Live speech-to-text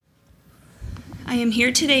I am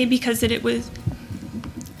here today because it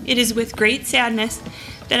is with great sadness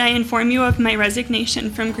that I inform you of my resignation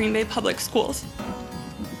from Green Bay Public Schools.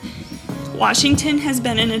 Washington has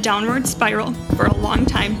been in a downward spiral for a long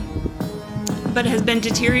time, but has been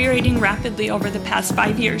deteriorating rapidly over the past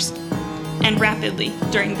 5 years, and rapidly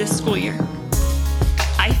during this school year.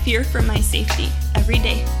 I fear for my safety every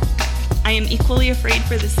day. I am equally afraid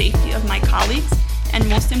for the safety of my colleagues and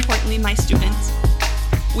most importantly, my students.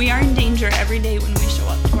 We are in danger every day when we show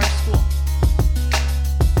up to our school.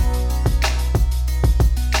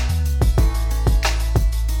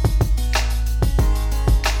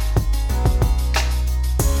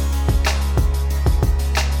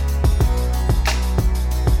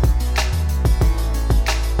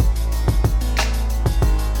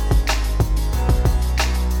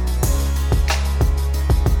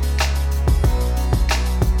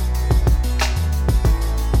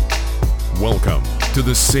 Welcome to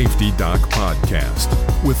the Safety Doc Podcast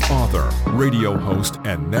with author, radio host,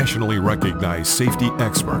 and nationally recognized safety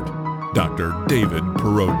expert, Dr. David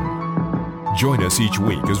Perrodin. Join us each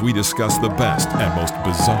week as we discuss the best and most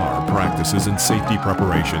bizarre practices in safety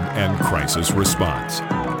preparation and crisis response.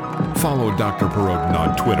 Follow Dr. Perrodin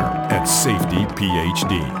on Twitter at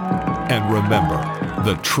SafetyPhD. And remember,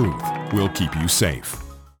 the truth will keep you safe.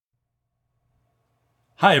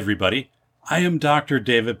 Hi, everybody. I am Dr.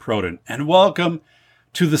 David Perrodin, and welcome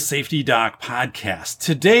to the Safety Doc Podcast.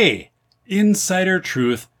 Today, insider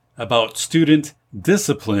truth about student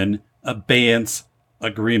discipline abeyance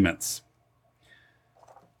agreements.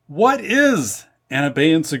 What is an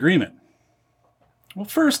abeyance agreement? Well,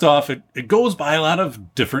 first off, it goes by a lot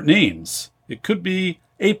of different names. It could be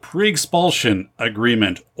a pre-expulsion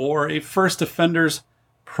agreement or a first offenders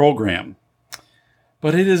program.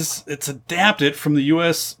 But it's adapted from the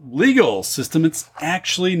U.S. legal system. It's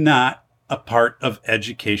actually not a part of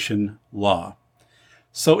education law.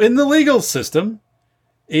 So in the legal system,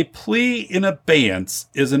 a plea in abeyance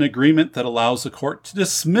is an agreement that allows the court to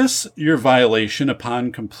dismiss your violation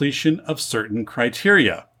upon completion of certain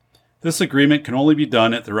criteria. This agreement can only be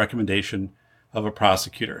done at the recommendation of a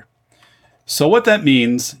prosecutor. So what that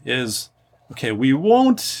means is, we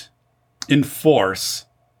won't enforce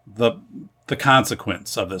the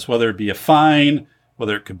consequence of this, whether it be a fine,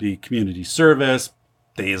 whether it could be community service,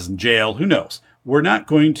 days in jail, who knows? We're not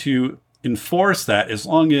going to enforce that as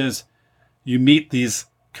long as you meet these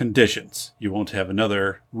conditions. You won't have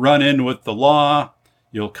another run-in with the law.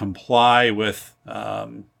 You'll comply with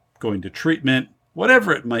going to treatment,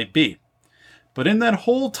 whatever it might be. But in that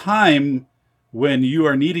whole time when you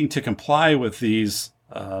are needing to comply with these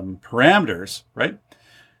parameters, right?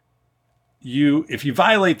 If you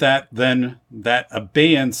violate that, then that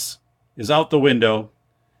abeyance is out the window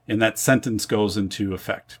and that sentence goes into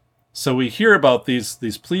effect. So we hear about these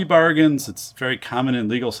plea bargains. It's very common in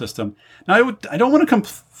legal system. Now, I don't want to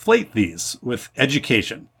conflate these with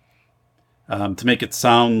education to make it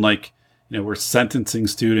sound like we're sentencing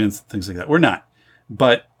students, things like that. We're not.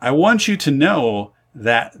 But I want you to know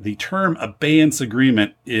that the term abeyance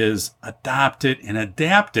agreement is adopted and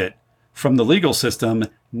adapted from the legal system,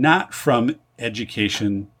 not from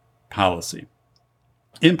education policy.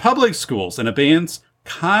 In public schools, an abeyance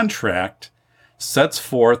contract sets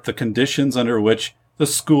forth the conditions under which the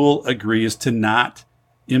school agrees to not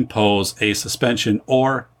impose a suspension,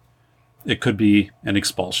 or it could be an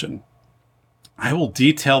expulsion. I will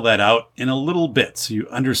detail that out in a little bit so you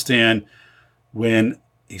understand when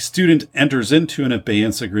a student enters into an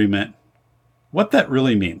abeyance agreement, what that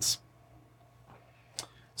really means.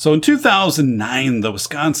 So in 2009, the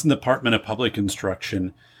Wisconsin Department of Public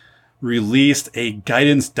Instruction released a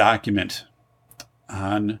guidance document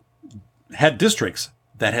had districts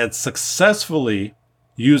that had successfully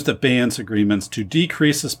used abeyance agreements to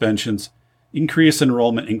decrease suspensions, increase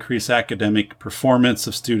enrollment, increase academic performance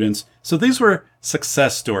of students. So these were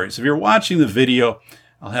success stories. If you're watching the video,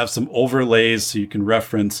 I'll have some overlays so you can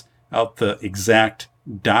reference out the exact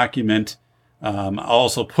document. I'll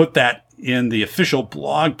also put that in the official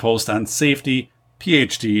blog post on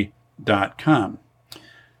safetyphd.com.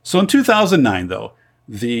 So in 2009, though,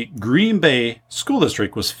 the Green Bay School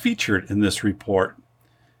District was featured in this report,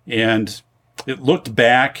 and it looked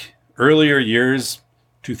back earlier years,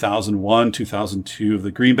 2001, 2002, of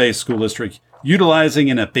the Green Bay School District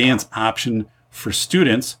utilizing an abeyance option for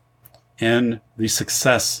students and the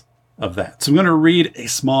success of that. So I'm going to read a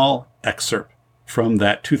small excerpt from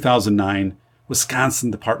that 2009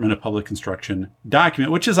 Wisconsin Department of Public Instruction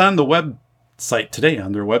document, which is on the website today,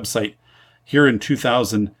 on their website here in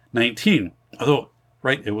 2019. Although,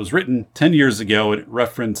 right, it was written 10 years ago, and it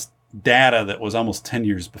referenced data that was almost 10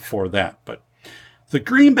 years before that. But The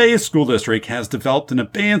Green Bay School District has developed an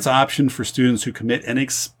abeyance option for students who commit an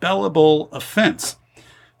expellable offense.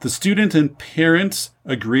 The student and parents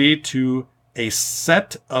agree to a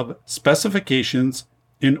set of specifications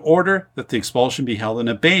in order that the expulsion be held in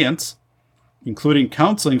abeyance, including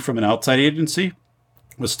counseling from an outside agency,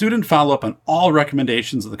 with student follow-up on all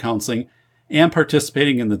recommendations of the counseling, and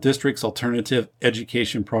participating in the district's alternative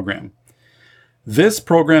education program. This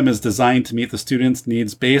program is designed to meet the student's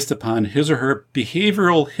needs based upon his or her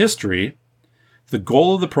behavioral history. The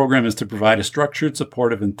goal of the program is to provide a structured,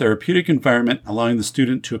 supportive, and therapeutic environment, allowing the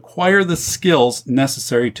student to acquire the skills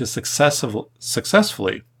necessary to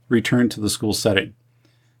successfully return to the school setting.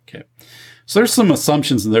 Okay, so there's some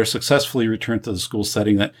assumptions in there: successfully return to the school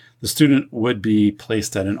setting, that the student would be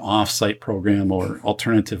placed at an off-site program or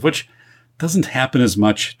alternative, which doesn't happen as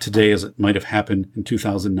much today as it might have happened in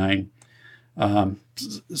 2009.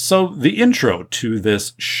 So the intro to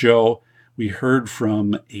this show, we heard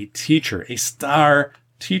from a teacher, a star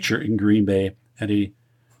teacher in Green Bay at a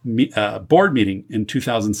board meeting in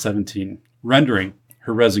 2017, rendering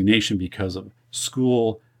her resignation because of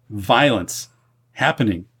school violence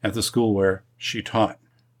happening at the school where she taught.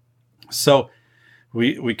 So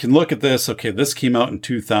we can look at this. Okay, this came out in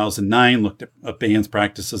 2009, looked at abeyance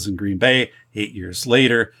practices in Green Bay. 8 years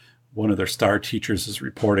later, one of their star teachers is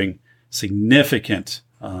reporting significant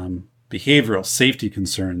behavioral safety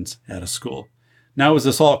concerns at a school. Now, is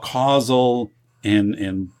this all causal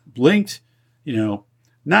and linked?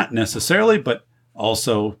 Not necessarily, but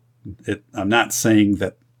also I'm not saying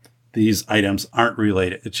that these items aren't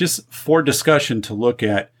related. It's just for discussion to look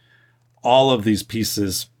at all of these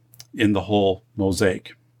pieces in the whole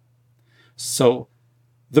mosaic. So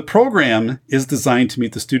the program is designed to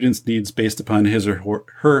meet the student's needs based upon his or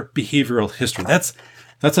her behavioral history.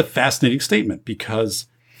 That's a fascinating statement, because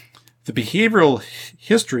the behavioral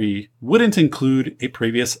history wouldn't include a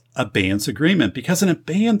previous abeyance agreement, because an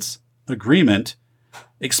abeyance agreement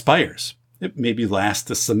expires. It maybe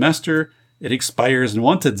lasts a semester, it expires, and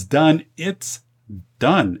once it's done, it's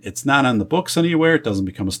done. It's not on the books anywhere. It doesn't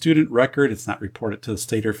become a student record. It's not reported to the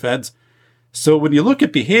state or feds. So when you look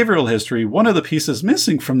at behavioral history, one of the pieces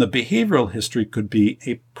missing from the behavioral history could be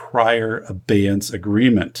a prior abeyance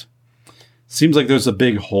agreement. Seems like there's a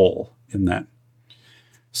big hole in that.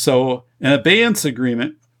 So an abeyance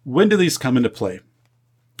agreement, when do these come into play?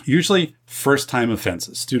 Usually first-time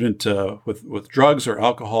offenses. Student with drugs or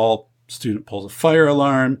alcohol, student pulls a fire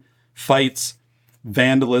alarm, fights,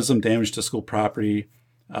 vandalism, damage to school property,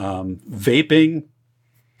 vaping,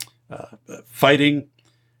 fighting.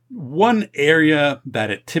 One area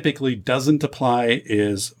that it typically doesn't apply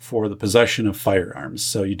is for the possession of firearms.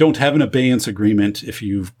 So you don't have an abeyance agreement if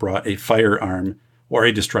you've brought a firearm or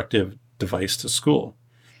a destructive device to school.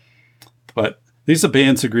 But these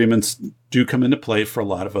abeyance agreements do come into play for a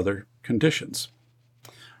lot of other conditions.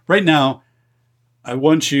 Right now, I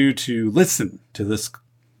want you to listen to this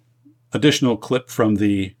additional clip from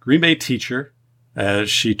the Green Bay teacher as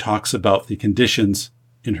she talks about the conditions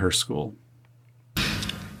in her school.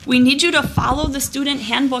 We need you to follow the student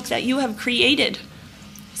handbook that you have created.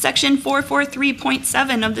 Section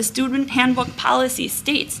 443.7 of the student handbook policy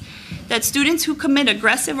states that students who commit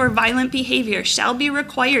aggressive or violent behavior shall be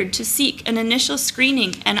required to seek an initial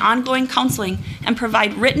screening and ongoing counseling and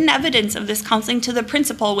provide written evidence of this counseling to the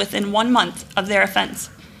principal within 1 month of their offense.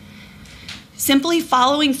 Simply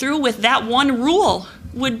following through with that one rule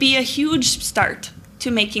would be a huge start to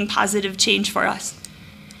making positive change for us.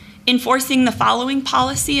 Enforcing the following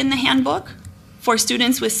policy in the handbook for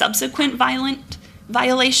students with subsequent violent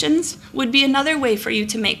violations would be another way for you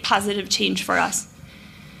to make positive change for us.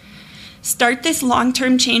 Start this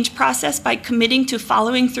long-term change process by committing to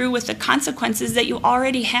following through with the consequences that you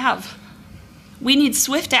already have. We need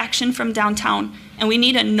swift action from downtown, and we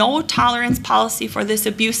need a no-tolerance policy for this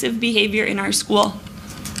abusive behavior in our school.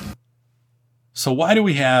 So why do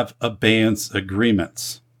we have abeyance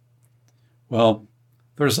agreements? Well,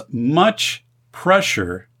 there's much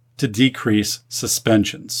pressure to decrease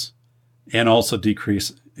suspensions and also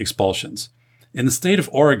decrease expulsions. In the state of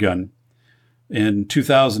Oregon, in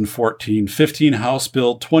 2014, House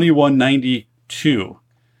Bill 2192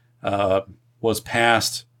 was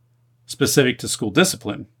passed specific to school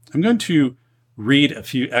discipline. I'm going to read a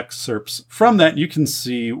few excerpts from that. You can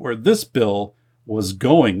see where this bill was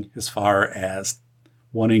going as far as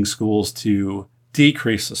wanting schools to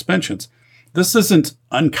decrease suspensions. This isn't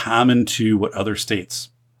uncommon to what other states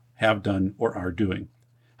have done or are doing.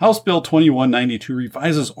 House Bill 2192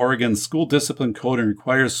 revises Oregon's school discipline code and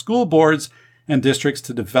requires school boards and districts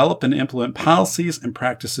to develop and implement policies and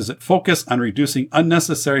practices that focus on reducing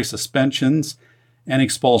unnecessary suspensions and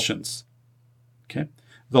expulsions. Okay.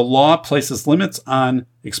 The law places limits on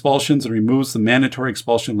expulsions and removes the mandatory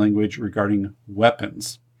expulsion language regarding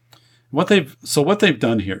weapons. What they've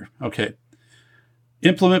done here, okay,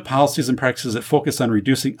 implement policies and practices that focus on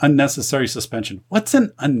reducing unnecessary suspension. What's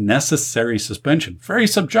an unnecessary suspension? Very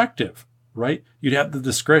subjective, right? You'd have the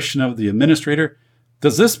discretion of the administrator.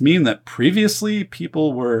 Does this mean that previously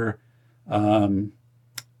people were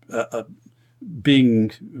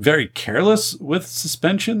being very careless with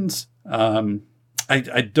suspensions? When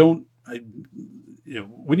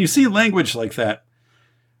you see language like that,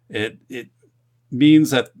 it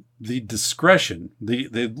means that the discretion,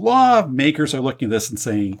 the law makers are looking at this and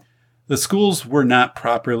saying the schools were not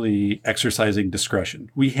properly exercising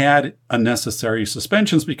discretion. We had unnecessary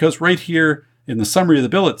suspensions because right here in the summary of the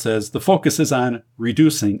bill, it says the focus is on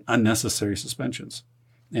reducing unnecessary suspensions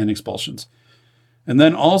and expulsions. And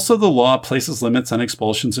then also the law places limits on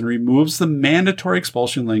expulsions and removes the mandatory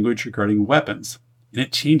expulsion language regarding weapons. And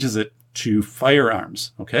it changes it to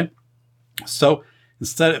firearms, okay? So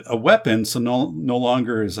instead of a weapon, so no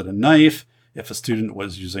longer is it a knife. If a student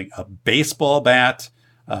was using a baseball bat,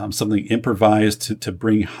 something improvised to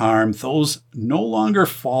bring harm, those no longer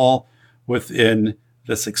fall within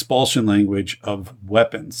this expulsion language of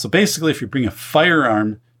weapons. So basically, if you bring a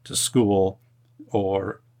firearm to school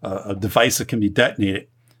or a device that can be detonated,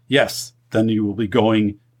 yes, then you will be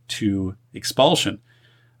going to expulsion.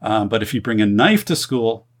 But if you bring a knife to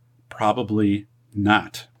school, probably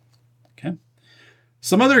not. Okay.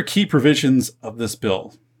 Some other key provisions of this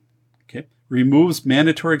bill. Okay. Removes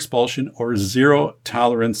mandatory expulsion or zero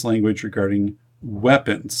tolerance language regarding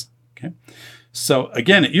weapons. Okay. So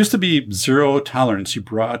again, it used to be zero tolerance. You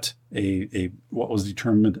brought a what was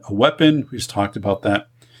determined a weapon. We just talked about that.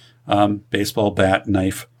 Baseball bat,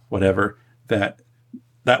 knife, whatever. That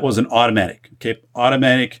was an automatic. Okay.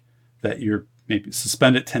 Automatic that you're maybe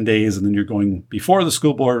suspended 10 days and then you're going before the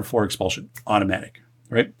school board for expulsion. Automatic,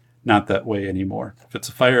 right? Not that way anymore. If it's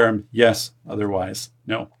a firearm, yes. Otherwise,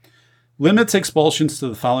 no. Limits expulsions to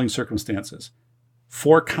the following circumstances.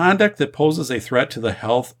 For conduct that poses a threat to the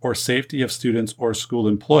health or safety of students or school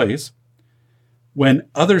employees, when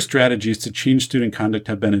other strategies to change student conduct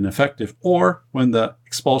have been ineffective, or when the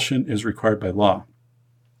expulsion is required by law.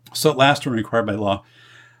 So last one, required by law,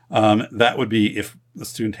 that would be if the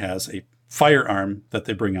student has a firearm that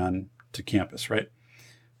they bring on to campus, right?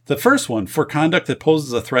 The first one, for conduct that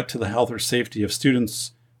poses a threat to the health or safety of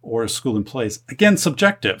students or school employees, again,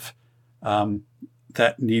 subjective.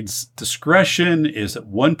 That needs discretion. Is it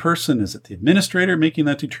one person? Is it the administrator making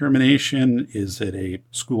that determination? Is it a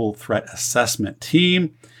school threat assessment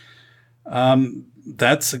team?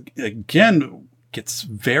 That's, again, gets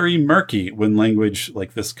very murky when language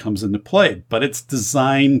like this comes into play, but it's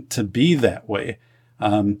designed to be that way.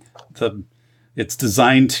 It's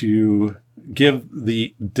designed to give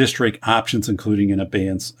the district options, including an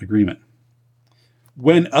abeyance agreement.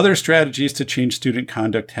 When other strategies to change student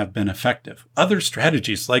conduct have been effective. Other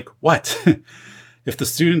strategies like what? If the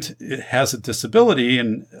student has a disability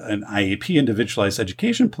and an IEP, individualized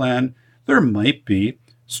education plan, there might be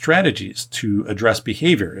strategies to address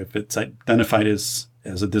behavior if it's identified as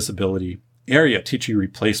a disability area, teaching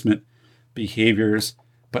replacement behaviors,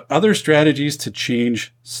 but other strategies to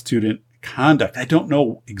change student conduct. I don't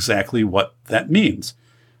know exactly what that means.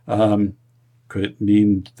 Could it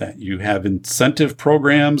mean that you have incentive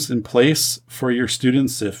programs in place for your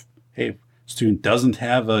students if, hey, student doesn't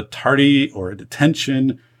have a tardy or a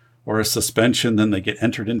detention or a suspension, then they get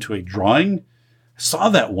entered into a drawing? I saw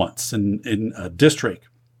that once in a district.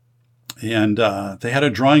 And they had a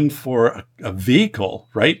drawing for a vehicle,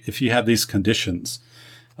 right? If you have these conditions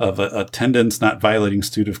of attendance not violating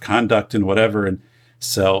student conduct and whatever. And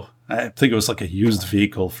so I think it was like a used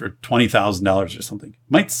vehicle for $20,000 or something.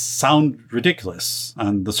 Might sound ridiculous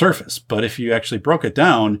on the surface, but if you actually broke it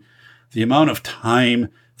down, the amount of time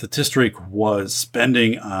the district was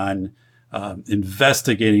spending on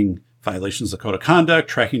investigating violations of code of conduct,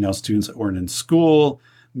 tracking down students that weren't in school,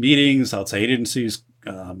 meetings, outside agencies,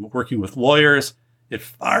 working with lawyers, it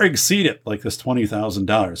far exceeded like this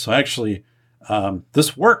 $20,000. So actually,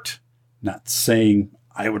 this worked. Not saying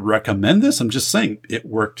I would recommend this. I'm just saying it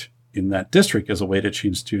worked in that district as a way to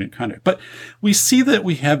change student conduct. But we see that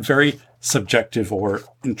we have very subjective or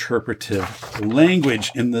interpretive language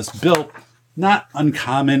in this bill, not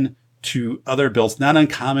uncommon to other bills, not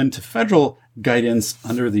uncommon to federal guidance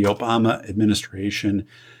under the Obama administration,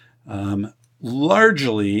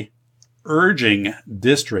 largely urging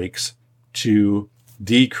districts to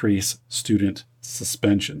decrease student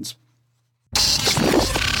suspensions.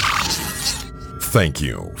 Thank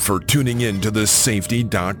you for tuning in to the Safety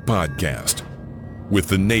Doc Podcast. with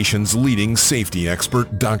the nation's leading safety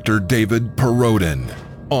expert, Dr. David Perrodin.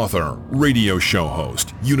 Author, radio show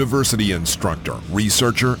host, university instructor,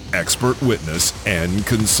 researcher, expert witness, and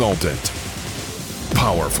consultant.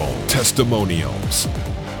 Powerful testimonials.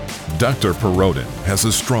 Dr. Perrodin has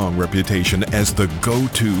a strong reputation as the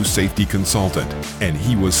go-to safety consultant, and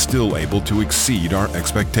he was still able to exceed our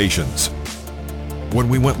expectations. When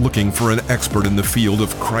we went looking for an expert in the field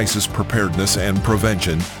of crisis preparedness and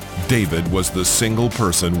prevention, David was the single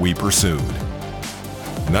person we pursued.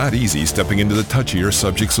 Not easy stepping into the touchier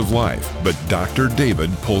subjects of life, but Dr. David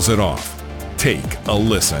pulls it off. Take a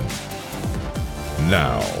listen.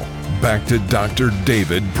 Now, back to Dr.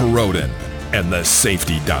 David Perrodin and the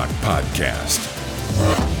Safety Doc Podcast.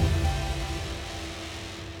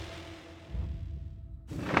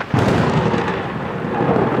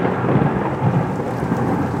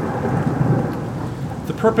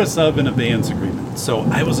 The purpose of an abeyance agreement. So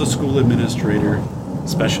I was a school administrator,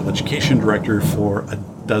 special education director for a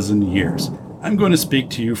dozen years. I'm going to speak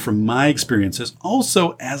to you from my experiences,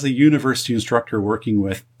 also as a university instructor working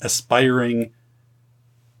with aspiring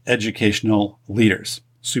educational leaders,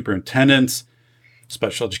 superintendents,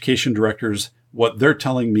 special education directors, what they're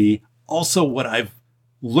telling me, also what I've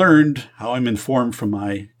learned, how I'm informed from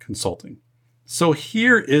my consulting. So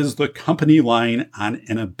here is the company line on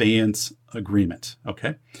an abeyance agreement,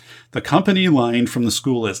 okay? The company line from the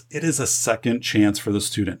school is, it is a second chance for the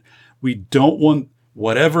student. We don't want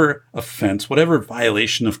whatever offense, whatever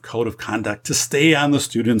violation of code of conduct to stay on the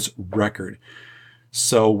student's record.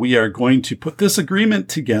 So we are going to put this agreement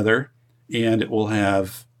together, and it will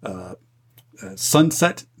have a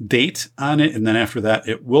sunset date on it. And then after that,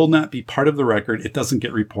 it will not be part of the record. It doesn't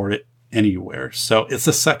get reported anywhere. So it's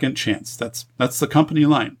a second chance. That's the company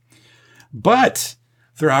line. But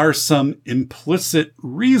there are some implicit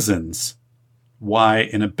reasons why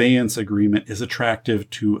an abeyance agreement is attractive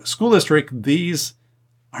to a school district. These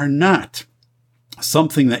are not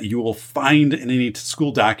something that you will find in any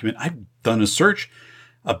school document. I've done a search,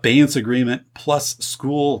 abeyance agreement plus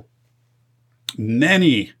school,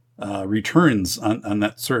 many returns on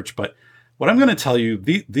that search. But what I'm going to tell you,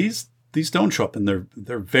 these don't show up, and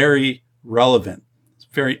they're very relevant. It's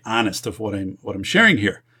very honest of what I'm sharing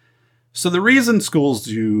here. So the reason schools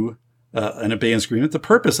do an abeyance agreement, the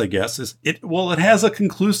purpose, I guess, is it has a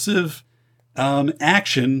conclusive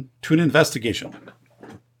action to an investigation.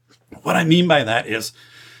 What I mean by that is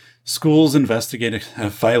schools investigated a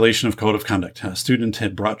violation of code of conduct. A student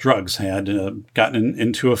had brought drugs, had gotten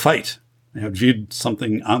into a fight, had viewed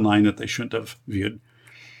something online that they shouldn't have viewed.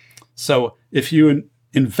 So if you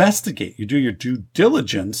investigate, you do your due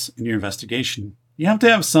diligence in your investigation, you have to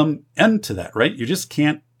have some end to that, right? You just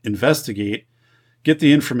can't investigate, get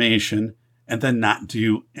the information, and then not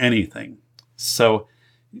do anything. So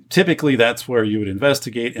typically that's where you would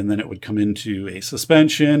investigate, and then it would come into a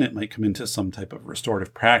suspension. It might come into some type of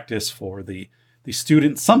restorative practice for the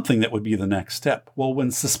student, something that would be the next step. Well, when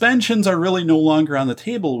suspensions are really no longer on the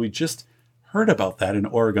table, we just heard about that in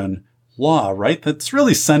Oregon law, right? That's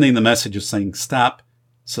really sending the message of saying, stop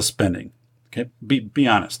suspending. Okay, be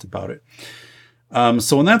honest about it.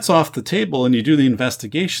 So when that's off the table and you do the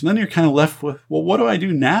investigation, then you're kind of left with, well, what do I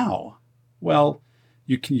do now? Well,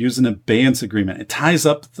 you can use an abeyance agreement. It ties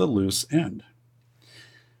up the loose end.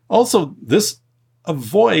 Also, this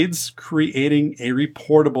avoids creating a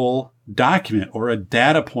reportable document or a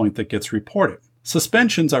data point that gets reported.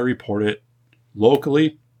 Suspensions are reported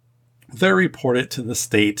locally. They're reported to the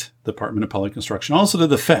state Department of Public Instruction, also to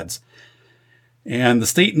the feds. And the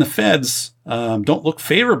state and the feds don't look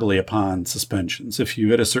favorably upon suspensions. If you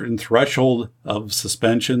hit a certain threshold of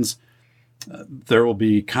suspensions, there will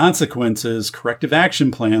be consequences, corrective action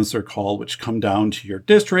plans they're called, which come down to your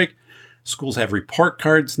district. Schools have report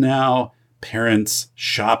cards now. Parents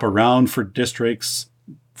shop around for districts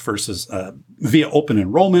versus via open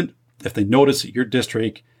enrollment. If they notice that your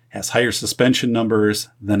district has higher suspension numbers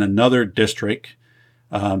than another district,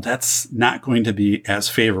 that's not going to be as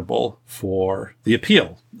favorable for the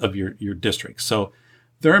appeal of your district. So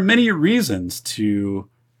there are many reasons to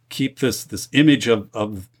keep this image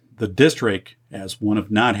of the district as one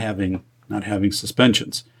of not having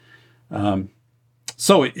suspensions.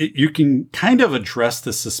 So you can kind of address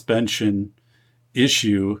the suspension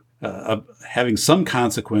issue of having some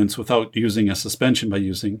consequence without using a suspension by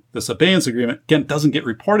using this abeyance agreement. Again, it doesn't get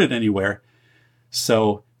reported anywhere.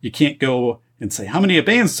 So you can't go and say, how many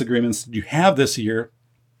abeyance agreements did you have this year?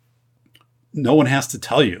 No one has to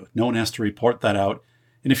tell you. No one has to report that out.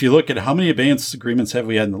 And if you look at how many abeyance agreements have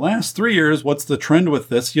we had in the last 3 years, what's the trend with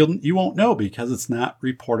this? You won't know because it's not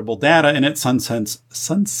reportable data and it sunsets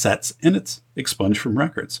and it's expunged from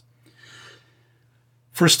records.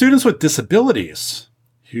 For students with disabilities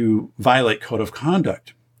who violate code of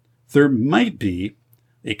conduct, there might be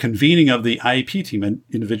a convening of the IEP team, an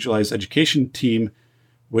individualized education team,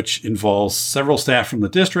 which involves several staff from the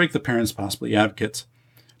district, the parents, possibly advocates,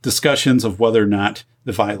 discussions of whether or not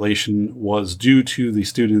the violation was due to the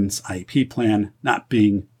student's IEP plan not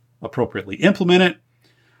being appropriately implemented,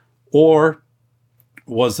 or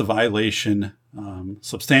was the violation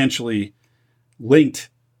substantially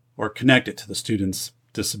linked or connected to the student's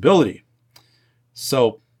disability.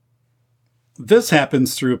 So this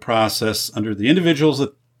happens through a process under the Individuals with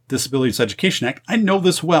Disabilities Education Act. I know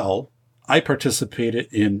this well. I participated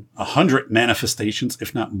in 100 manifestations,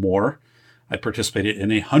 if not more. I participated in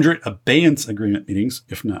 100 abeyance agreement meetings,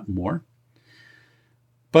 if not more.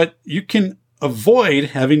 But you can avoid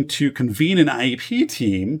having to convene an IEP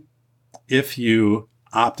team if you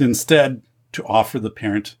opt instead to offer the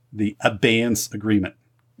parent the abeyance agreement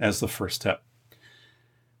as the first step.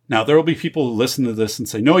 Now, there will be people who listen to this and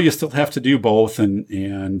say, no, you still have to do both. And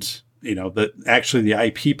you know, that actually the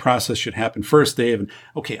IEP process should happen first, Dave. And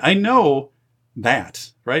okay, I know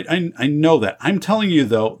that, right? I know that. I'm telling you,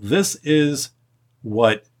 though, this is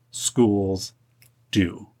what schools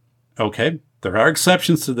do. Okay? There are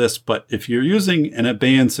exceptions to this, but if you're using an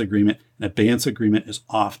abeyance agreement is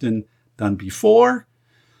often done before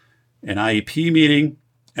an IEP meeting.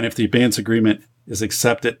 And if the abeyance agreement is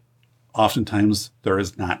accepted, oftentimes there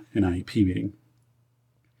is not an IEP meeting.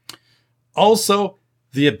 Also,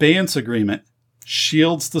 the abeyance agreement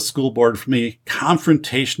shields the school board from a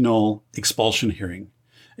confrontational expulsion hearing.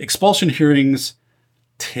 Expulsion hearings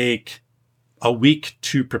take a week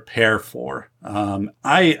to prepare for.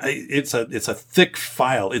 It's a thick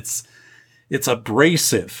file. It's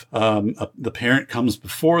abrasive. The parent comes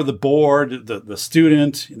before the board, the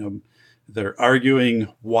student, you know, they're arguing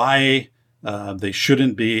why they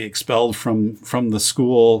shouldn't be expelled from the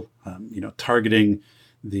school, targeting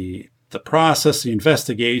the process, the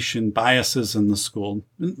investigation, biases in the school.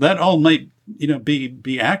 That all might,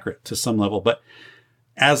 be accurate to some level. But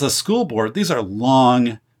as a school board, these are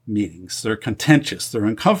long meetings. They're contentious. They're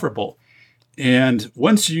uncomfortable. And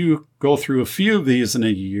once you go through a few of these in a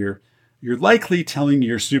year, you're likely telling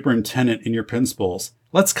your superintendent and your principals,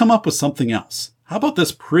 let's come up with something else. How about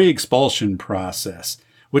this pre-expulsion process,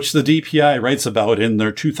 which the DPI writes about in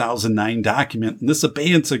their 2009 document, and this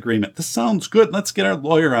abeyance agreement? This sounds good. Let's get our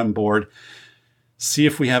lawyer on board, see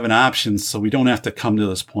if we have an option so we don't have to come to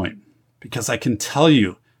this point. Because I can tell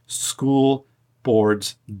you, school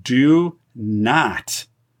boards do not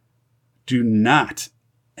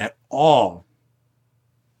at all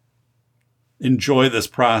enjoy this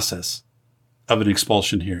process of an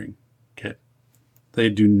expulsion hearing. Okay? They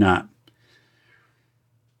do not.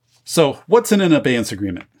 So what's in an abeyance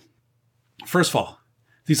agreement? First of all,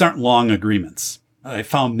 these aren't long agreements. I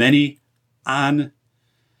found many on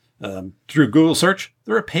through Google search.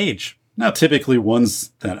 They're a page. Now, typically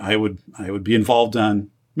ones that I would be involved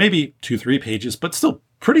on, maybe 2-3 pages, but still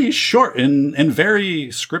pretty short and very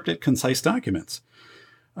scripted, concise documents.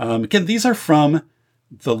 Again, these are from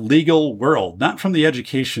the legal world, not from the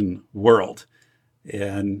education world.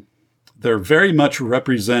 And they're very much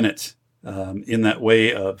represented in that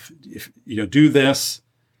way of, do this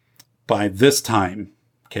by this time,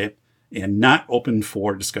 okay, and not open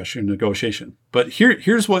for discussion and negotiation. But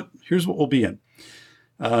here's what we'll be in.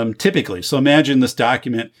 Typically, so imagine this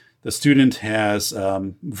document, the student has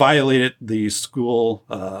violated the school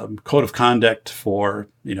code of conduct for,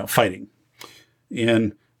 fighting.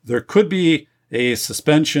 And there could be a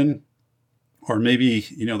suspension, or maybe,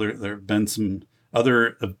 there have been some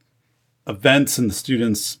other events in the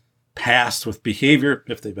student's past with behavior,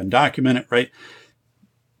 if they've been documented, right?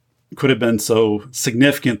 Could have been so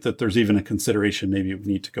significant that there's even a consideration maybe we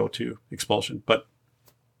need to go to expulsion. But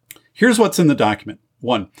here's what's in the document.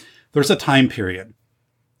 1, there's a time period.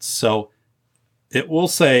 So it will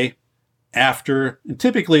say after, and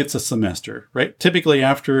typically it's a semester, right? Typically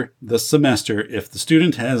after the semester, if the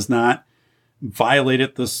student has not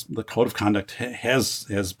violated the code of conduct,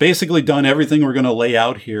 has basically done everything we're going to lay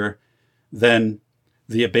out here, then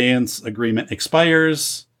the abeyance agreement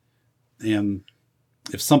expires. And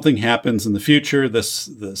if something happens in the future,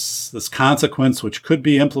 this consequence, which could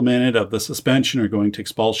be implemented of the suspension or going to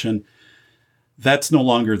expulsion, that's no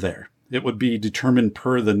longer there. It would be determined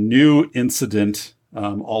per the new incident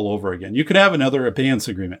all over again. You could have another abeyance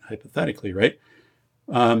agreement, hypothetically, right?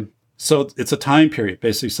 So it's a time period,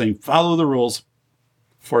 basically saying follow the rules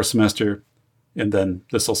for a semester, and then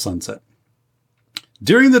this will sunset.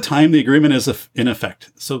 During the time the agreement is in effect.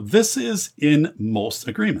 So this is in most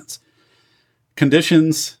agreements.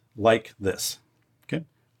 Conditions like this. Okay.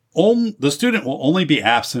 the student will only be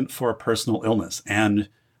absent for a personal illness, and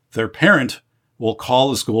their parent will call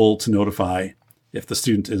the school to notify if the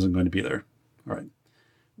student isn't going to be there. All right.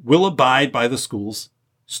 Will abide by the school's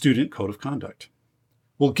student code of conduct.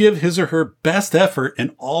 Will give his or her best effort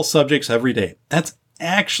in all subjects every day. That's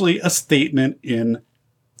actually a statement in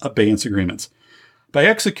abeyance agreements. By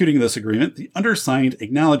executing this agreement, the undersigned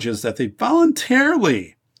acknowledges that they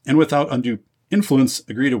voluntarily and without undue influence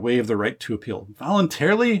agree to waive the right to appeal.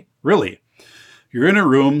 Voluntarily? Really? You're in a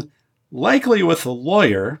room, likely with a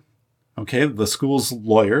lawyer, okay, the school's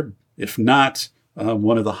lawyer, if not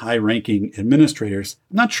one of the high-ranking administrators.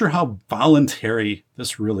 I'm not sure how voluntary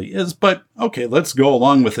this really is, but okay, let's go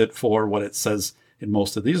along with it for what it says in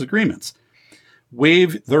most of these agreements.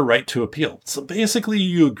 Waive their right to appeal. So basically,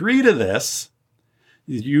 you agree to this,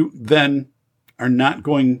 you then are not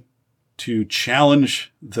going to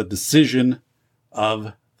challenge the decision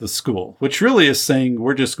of the school, which really is saying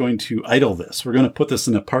we're just going to idle this. We're going to put this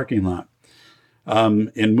in a parking lot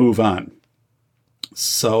and move on.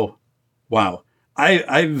 So, wow.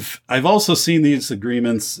 I've also seen these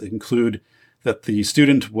agreements include that the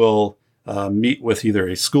student will meet with either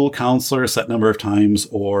a school counselor a set number of times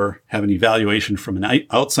or have an evaluation from an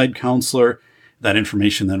outside counselor. That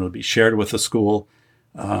information then would be shared with the school.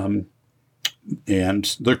 And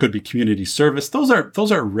there could be community service. Those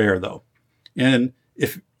are rare, though. And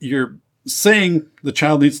if you're saying the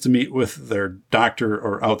child needs to meet with their doctor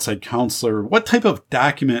or outside counselor, what type of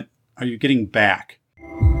document are you getting back?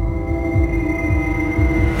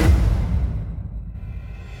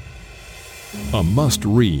 A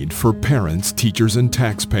must-read for parents, teachers, and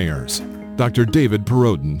taxpayers. Dr. David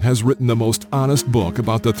Perrodin has written the most honest book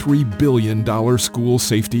about the $3 billion school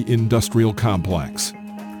safety industrial complex.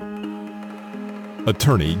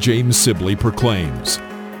 Attorney James Sibley proclaims,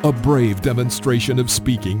 a brave demonstration of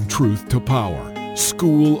speaking truth to power.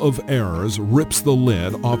 School of Errors rips the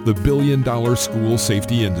lid off the billion-dollar school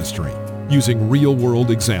safety industry. Using real-world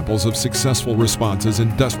examples of successful responses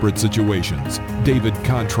in desperate situations, David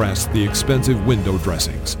contrasts the expensive window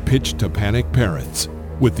dressings pitched to panic parents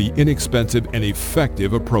with the inexpensive and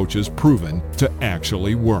effective approaches proven to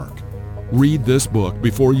actually work. Read this book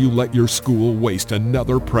before you let your school waste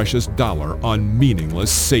another precious dollar on meaningless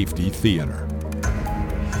safety theater.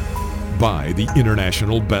 Buy the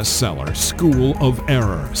international bestseller, School of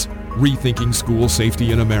Errors, Rethinking School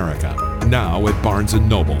Safety in America, now at Barnes &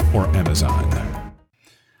 Noble or Amazon.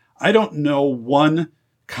 I don't know one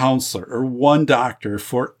counselor or one doctor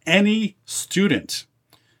for any student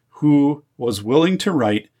who was willing to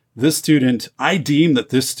write, this student, I deem that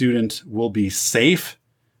this student will be safe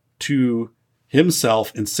to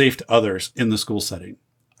himself and safe to others in the school setting.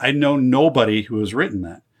 I know nobody who has written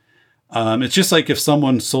that. It's just like if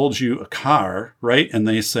someone sold you a car, right? And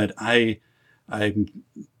they said, I'm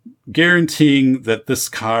guaranteeing that this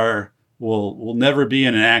car will never be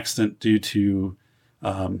in an accident due to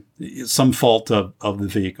some fault of the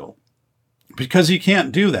vehicle. Because you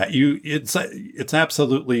can't do that. It's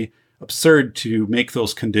absolutely absurd to make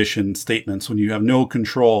those condition statements when you have no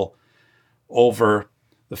control over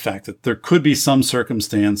the fact that there could be some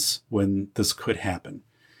circumstance when this could happen.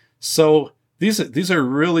 So these are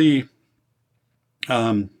really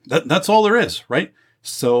that's all there is, right?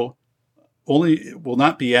 So only will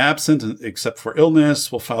not be absent except for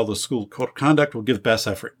illness. Will follow the school code of conduct. Will give best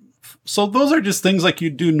effort. So those are just things like you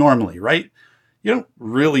do normally, right? You don't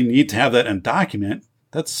really need to have that in a document.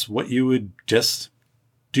 That's what you would just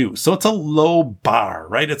do. So it's a low bar,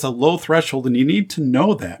 right? It's a low threshold, and you need to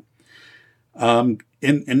know that. And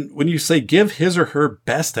when you say give his or her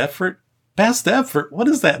best effort, what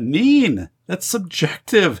does that mean? That's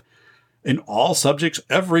subjective in all subjects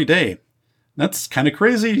every day. That's kind of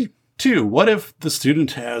crazy too. What if the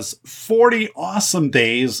student has 40 awesome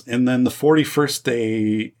days and then the 41st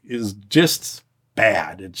day is just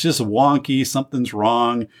bad? It's just wonky. Something's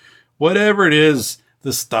wrong. Whatever it is,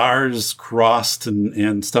 the stars crossed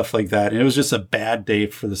and stuff like that. And it was just a bad day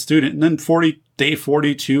for the student. And then day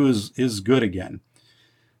 42 is good again.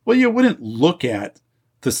 Well, you wouldn't look at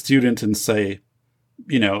the student and say,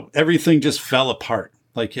 everything just fell apart.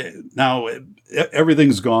 Like now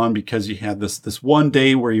everything's gone because you had this one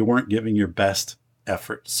day where you weren't giving your best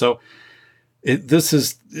effort. So this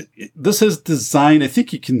is designed, I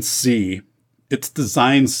think you can see it's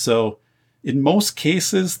designed so in most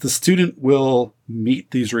cases, the student will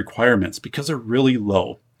meet these requirements because they're really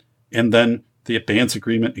low. And then the abeyance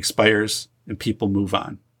agreement expires and people move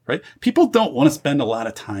on, right? People don't want to spend a lot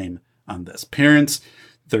of time on this. Parents,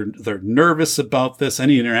 they're nervous about this.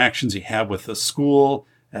 Any interactions you have with the school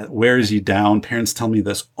wears you down. Parents tell me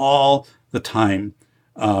this all the time.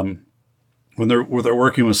 when they're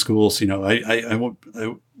working with schools, I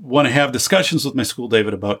want to have discussions with my school,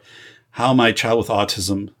 David, about how my child with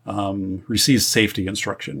autism receives safety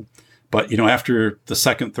instruction. But, after the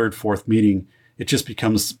second, third, fourth meeting, it just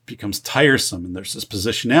becomes tiresome. And there's this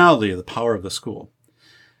positionality of the power of the school.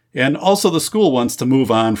 And also the school wants to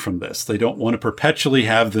move on from this. They don't want to perpetually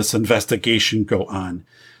have this investigation go on.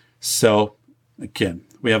 So again,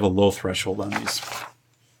 we have a low threshold on these.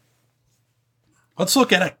 Let's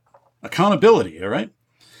look at accountability, all right?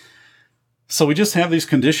 So we just have these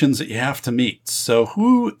conditions that you have to meet. So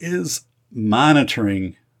who is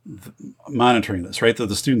monitoring this, right? That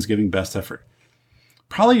the student's giving best effort.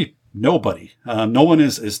 Probably nobody. No one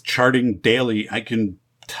is charting daily. I can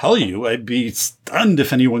tell you, I'd be stunned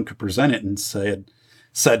if anyone could present it and said,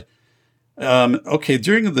 okay,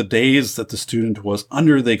 during the days that the student was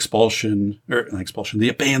under the the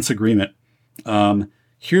abeyance agreement,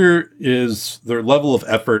 here is their level of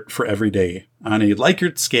effort for every day on a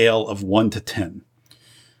Likert scale of 1 to 10.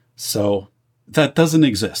 So that doesn't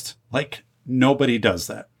exist. Like, nobody does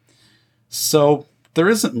that. So there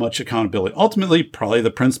isn't much accountability. Ultimately, probably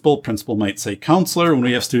the principal might say counselor. When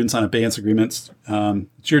we have students on abeyance agreements,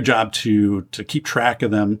 it's your job to keep track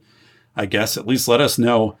of them, I guess. At least let us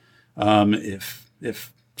know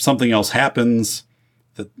if something else happens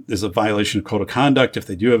that is a violation of code of conduct. If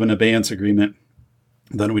they do have an abeyance agreement,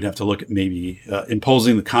 then we'd have to look at maybe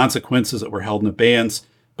imposing the consequences that were held in abeyance.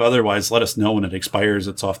 But otherwise, let us know when it expires.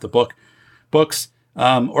 It's off the books.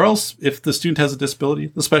 Or else, if the student has a disability,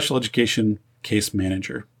 the special education case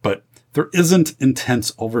manager. But there isn't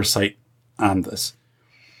intense oversight on this.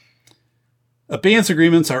 Abeyance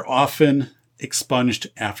agreements are often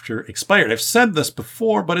expunged after expired. I've said this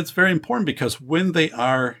before, but it's very important because when they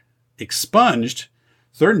are expunged,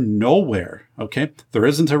 they're nowhere. Okay, there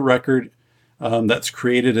isn't a record that's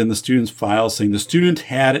created in the student's file saying the student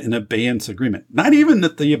had an abeyance agreement. Not even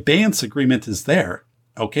that the abeyance agreement is there.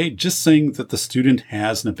 Okay, just saying that the student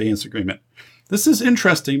has an abeyance agreement. This is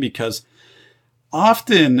interesting because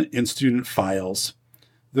often in student files,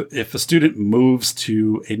 if a student moves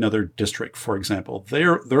to another district, for example,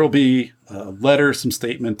 there will be a letter, some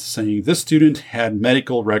statement saying this student had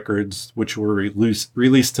medical records which were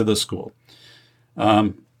released to the school.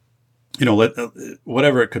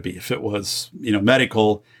 Whatever it could be. If it was,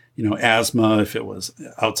 medical, asthma, if it was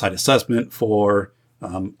outside assessment for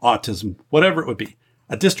autism, whatever it would be.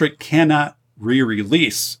 A district cannot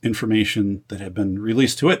re-release information that had been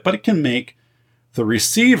released to it, but it can make the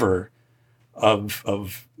receiver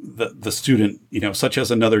of the student, such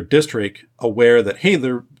as another district, aware that, hey,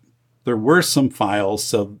 there were some files,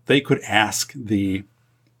 so they could ask the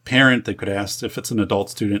parent, they could ask if it's an adult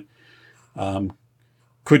student,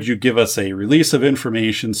 could you give us a release of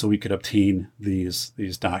information so we could obtain these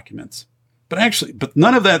documents? But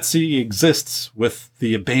none of that exists with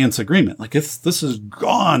the abeyance agreement. Like this is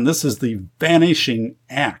gone. This is the vanishing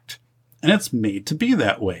act. And it's made to be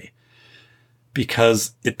that way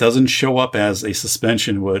because it doesn't show up as a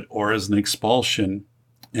suspension would or as an expulsion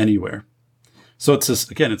anywhere. So it's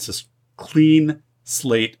this clean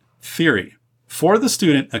slate theory for the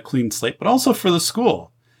student, a clean slate, but also for the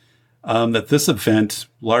school, that this event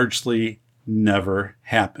largely never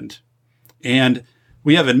happened. And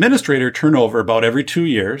we have administrator turnover about every 2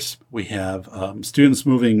 years. We have students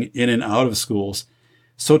moving in and out of schools.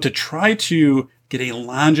 So to try to get a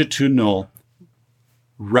longitudinal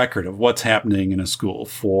record of what's happening in a school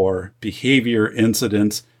for behavior,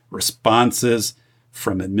 incidents, responses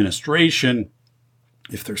from administration,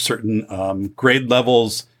 if there's certain grade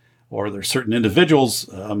levels or there's certain individuals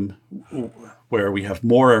where we have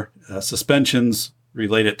more suspensions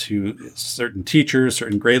related to certain teachers,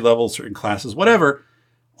 certain grade levels, certain classes, whatever.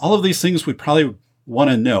 All of these things we probably want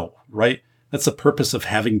to know, right? That's the purpose of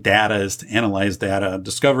having data, is to analyze data,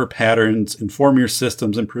 discover patterns, inform your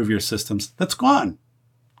systems, improve your systems. That's gone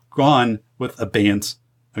with abeyance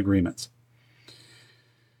agreements.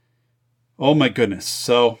 Oh my goodness.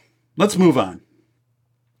 So let's move on.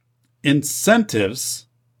 Incentives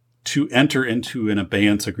to enter into an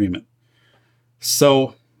abeyance agreement.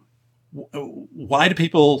 So why do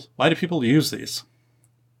people use these?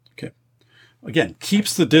 Okay. Again,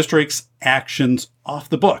 keeps the district's actions off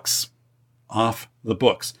the books. Has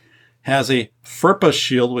a FERPA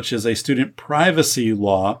shield, which is a student privacy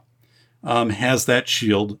law, has that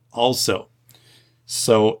shield also.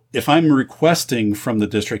 So if I'm requesting from the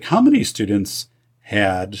district, how many students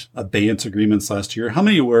had abeyance agreements last year? How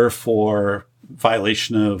many were for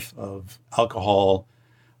violation of alcohol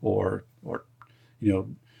or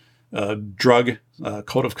drug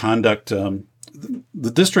code of conduct?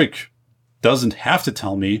 The district doesn't have to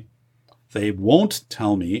tell me. They won't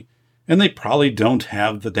tell me. and they probably don't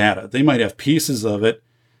have the data. They might have pieces of it,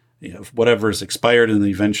 whatever is expired, and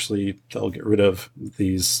eventually they'll get rid of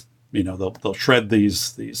these, they'll shred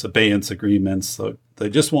these abeyance agreements. So they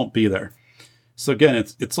just won't be there. So again,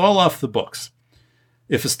 it's all off the books.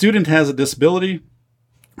 If a student has a disability,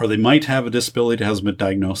 or they might have a disability that hasn't been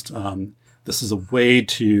diagnosed, this is a way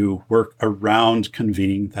to work around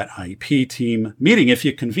convening that IEP team meeting. If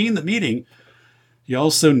you convene the meeting, you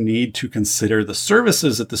also need to consider the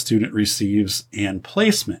services that the student receives and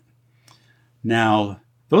placement. Now,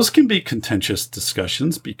 those can be contentious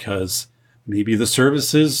discussions because maybe the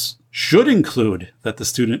services should include that the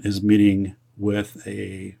student is meeting with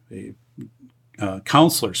a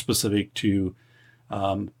counselor specific to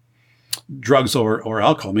drugs or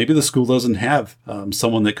alcohol. Maybe the school doesn't have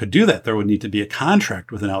someone that could do that. There would need to be a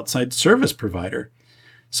contract with an outside service provider.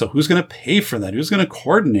 So who's going to pay for that? Who's going to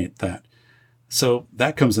coordinate that? So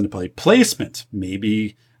that comes into play. Placement.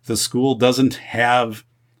 Maybe the school doesn't have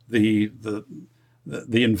the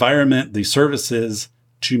environment, the services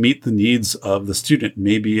to meet the needs of the student.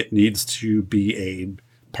 Maybe it needs to be a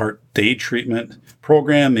part day treatment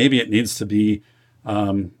program. Maybe it needs to be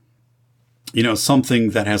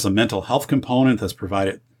something that has a mental health component that's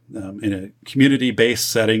provided in a community-based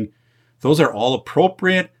setting. Those are all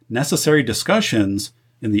appropriate, necessary discussions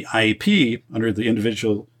in the IEP under the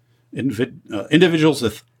Individuals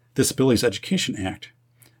with Disabilities Education Act.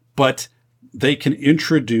 But they can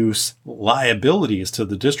introduce liabilities to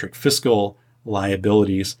the district, fiscal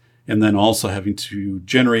liabilities, and then also having to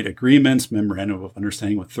generate agreements, memorandum of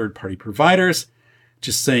understanding with third-party providers.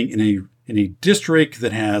 Just saying, in a district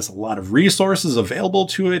that has a lot of resources available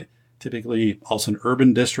to it, typically also an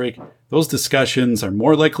urban district, those discussions are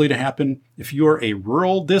more likely to happen. If you are a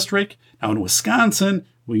rural district, now in Wisconsin,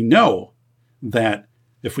 we know that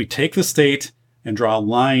if we take the state and draw a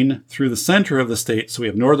line through the center of the state, so we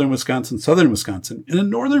have northern Wisconsin, southern Wisconsin, in the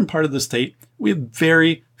northern part of the state, we have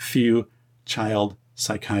very few child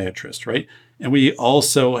psychiatrists, right? And we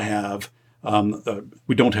also have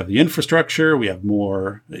we don't have the infrastructure. We have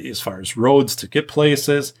more, as far as roads to get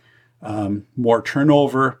places, more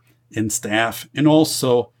turnover in staff, and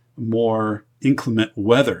also more inclement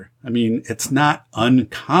weather. I mean, it's not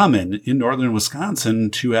uncommon in northern Wisconsin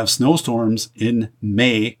to have snowstorms in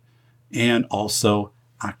May and also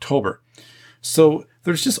October. So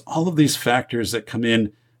there's just all of these factors that come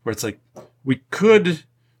in where it's like, we could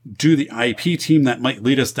do the IEP team that might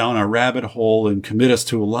lead us down a rabbit hole and commit us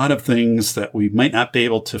to a lot of things that we might not be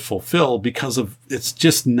able to fulfill because of it's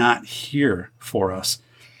just not here for us.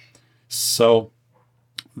 So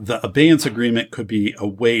the abeyance agreement could be a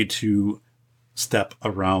way to step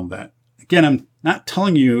around that. Again, I'm not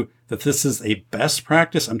telling you that this is a best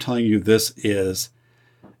practice. I'm telling you this is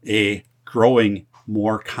a growing,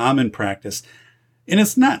 more common practice. And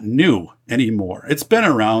it's not new anymore. It's been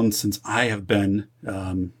around since I have been,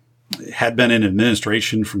 had been in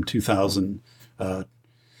administration from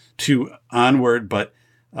 2002 onward. But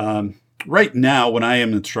right now, when I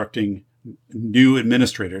am instructing new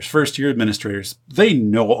administrators, first-year administrators, they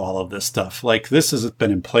know all of this stuff. Like this has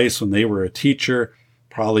been in place when they were a teacher,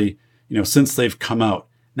 probably, since they've come out.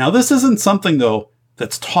 Now, this isn't something, though,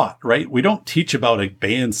 that's taught, right? We don't teach about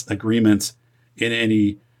abeyance agreements in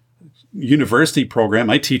any university program.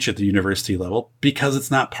 I teach at the university level because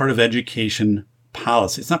it's not part of education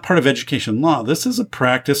policy. It's not part of education law. This is a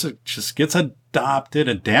practice that just gets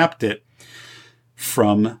adapted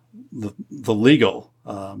from the legal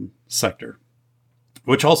sector,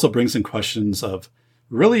 which also brings in questions of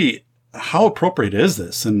really how appropriate is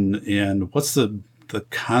this and what's the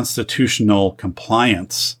constitutional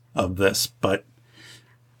compliance of this? But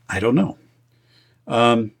I don't know.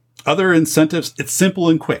 Other incentives, it's simple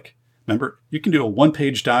and quick. Remember, you can do a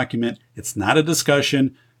one-page document. It's not a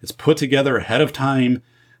discussion. It's put together ahead of time.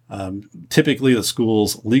 Typically, the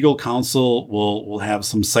school's legal counsel will have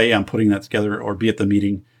some say on putting that together or be at the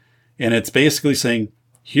meeting. And it's basically saying,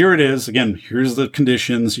 here it is. Again, here's the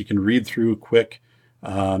conditions. You can read through quick.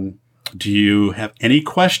 Do you have any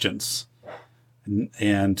questions?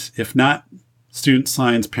 And if not, student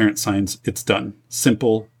signs, parent signs, it's done.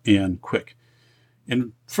 Simple and quick.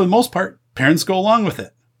 And for the most part, parents go along with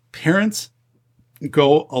it. Parents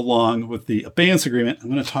go along with the abeyance agreement.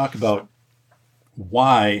 I'm going to talk about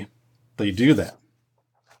why they do that.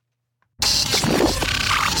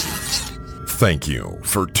 Thank you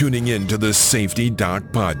for tuning in to the Safety Doc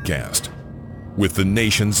Podcast with the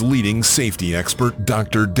nation's leading safety expert,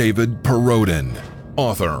 Dr. David Perrodin,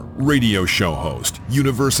 author, radio show host,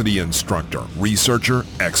 university instructor, researcher,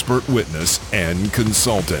 expert witness, and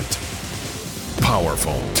consultant.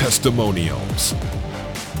 Powerful testimonials.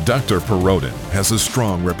 Dr. Perrodin has a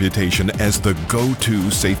strong reputation as the go-to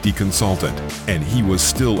safety consultant, and he was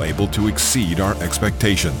still able to exceed our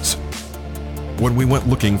expectations. When we went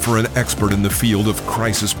looking for an expert in the field of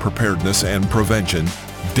crisis preparedness and prevention,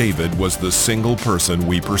 David was the single person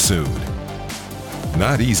we pursued.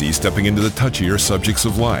 Not easy stepping into the touchier subjects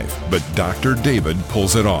of life, but Dr. David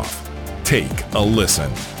pulls it off. Take a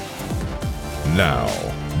listen. Now,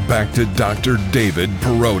 back to Dr. David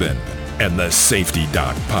Perrodin and the Safety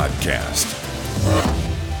Doc Podcast.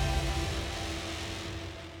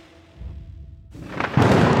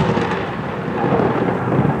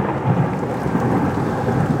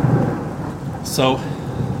 So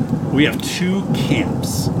we have two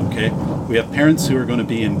camps, okay? We have parents who are going to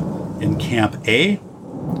be in Camp A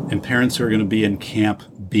and parents who are going to be in Camp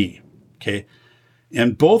B, okay?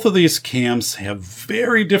 And both of these camps have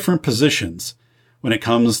very different positions when it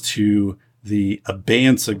comes to the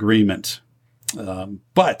Abeyance agreement.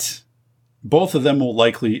 But both of them will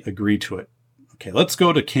likely agree to it. Okay, let's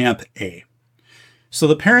go to Camp A. So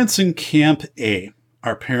the parents in Camp A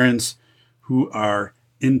are parents who are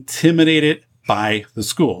intimidated by the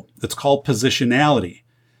school. It's called positionality,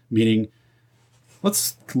 meaning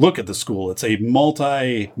let's look at the school. It's a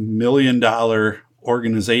multi-million-dollar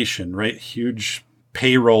organization, right? Huge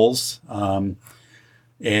payrolls. And,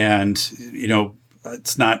 you know,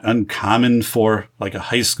 it's not uncommon for like a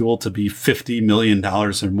high school to be $50 million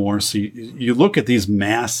or more. So you look at these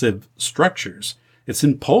massive structures. It's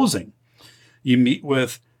imposing. You meet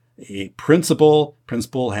with a principal.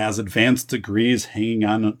 Principal has advanced degrees hanging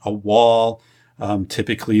on a wall.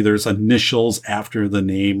 Typically, there's initials after the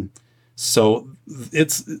name. So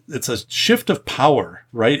it's a shift of power,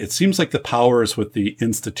 right? It seems like the power is with the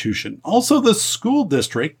institution. Also, the school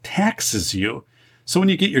district taxes you. So when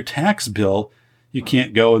you get your tax bill, you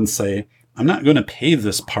can't go and say, I'm not going to pay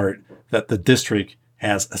this part that the district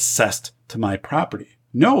has assessed to my property.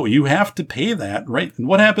 No, you have to pay that, right? And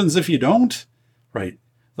what happens if you don't? Right?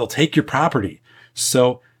 They'll take your property.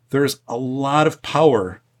 So there's a lot of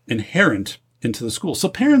power inherent into the school. So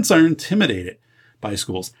parents are intimidated by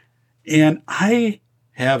schools. And I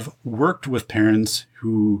have worked with parents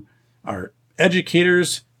who are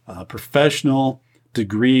educators, professional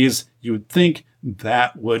degrees. You would think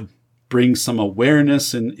that would bring some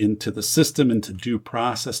awareness into the system, into due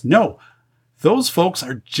process. No, those folks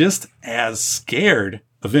are just as scared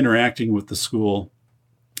of interacting with the school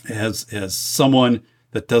as someone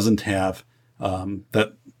that doesn't have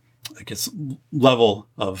that, I guess, level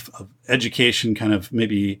of education, kind of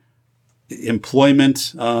maybe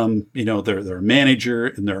employment. They're a manager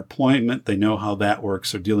in their employment. They know how that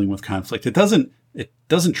works. They're dealing with conflict. It doesn't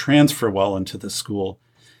transfer well into the school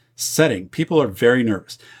setting. People are very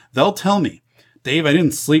nervous. They'll tell me, Dave, I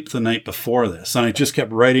didn't sleep the night before this, and I just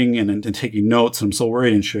kept writing and taking notes. I'm so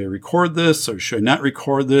worried. And should I record this or should I not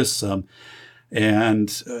record this? What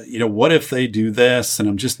if they do this? And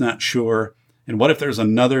I'm just not sure. And what if there's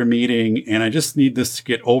another meeting and I just need this to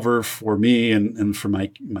get over for me and for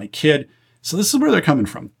my kid? So this is where they're coming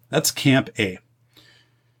from. That's Camp A.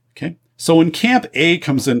 Okay. So when Camp A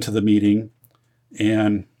comes into the meeting,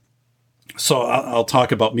 and so I'll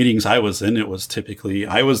talk about meetings I was in. It was typically,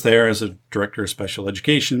 I was there as a director of special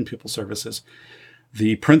education, pupil services.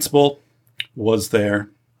 The principal was there,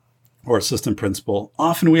 or assistant principal.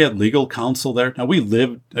 Often we had legal counsel there. Now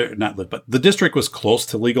but the district was close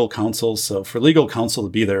to legal counsel. So for legal counsel to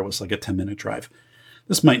be there was like a 10-minute drive.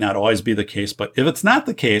 This might not always be the case, but if it's not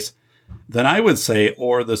the case, then I would say,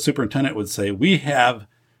 or the superintendent would say, we have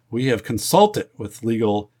consulted with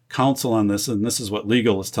legal counsel on this, and this is what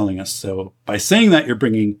legal is telling us. So by saying that, you're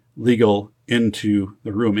bringing legal into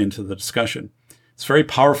the room, into the discussion. It's very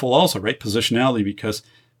powerful also, right? Positionality, because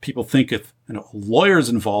people think if a lawyer's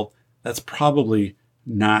involved, that's probably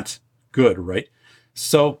not good, right?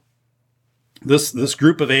 So this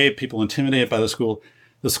group of A, people intimidated by the school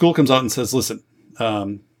comes out and says, listen,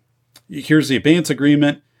 here's the Abeyance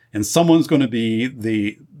agreement, and someone's going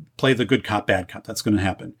to play the good cop, bad cop. That's going to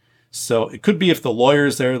happen. So it could be if the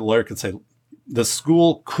lawyer's there, the lawyer could say, the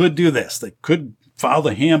school could do this. They could file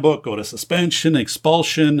the handbook, go to suspension,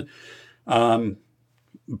 expulsion.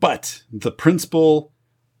 But the principal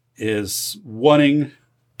is wanting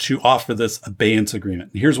to offer this Abeyance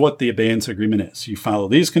agreement. And here's what the Abeyance agreement is. You follow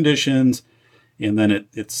these conditions, and then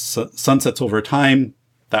it sunsets over time.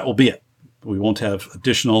 That will be it. We won't have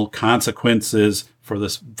additional consequences for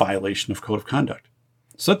this violation of code of conduct.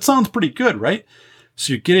 So that sounds pretty good, right?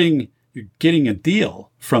 So you're getting a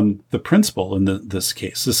deal from the principal in this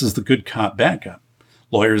case. This is the good cop, bad cop.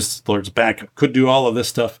 Lawyers backup could do all of this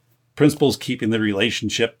stuff. Principal's keeping the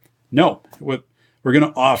relationship. No, what we're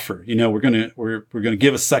going to offer, we're going to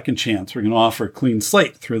give a second chance. We're going to offer a clean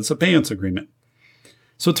slate through this abeyance agreement.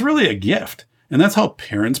 So it's really a gift. And that's how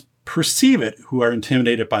parents perceive it who are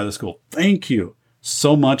intimidated by the school. Thank you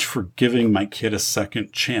so much for giving my kid a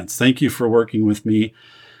second chance. Thank you for working with me.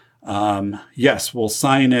 Yes, we'll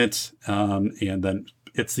sign it. And then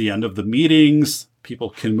it's the end of the meetings.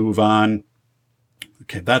 People can move on.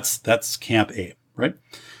 Okay, that's Camp A, right?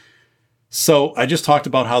 So I just talked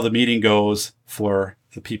about how the meeting goes for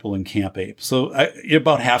the people in Camp A. So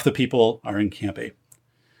about half the people are in Camp A.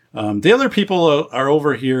 The other people are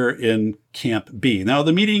over here in Camp B. Now,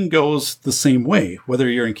 the meeting goes the same way, whether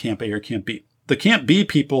you're in Camp A or Camp B. The Camp B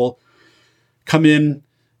people come in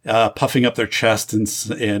puffing up their chest and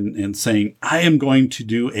saying, I am going to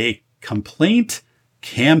do a complaint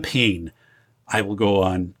campaign. I will go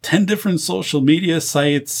on 10 different social media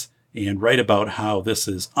sites and write about how this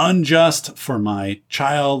is unjust for my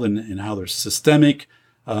child and how there's systemic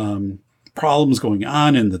problems going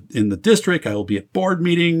on in the district. I will be at board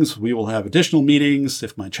meetings. We will have additional meetings.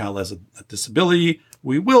 If my child has a disability,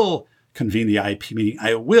 we will convene the IEP meeting.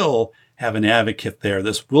 I will have an advocate there.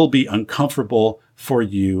 This will be uncomfortable for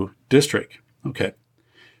you, district. Okay.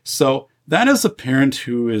 So that is a parent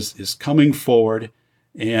who is coming forward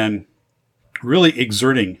and really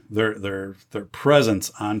exerting their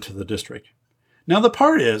presence onto the district. Now, the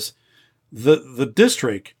part is the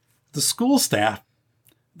district, the school staff,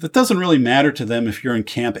 that doesn't really matter to them if you're in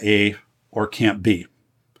Camp A or Camp B.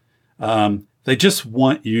 They just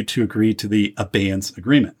want you to agree to the abeyance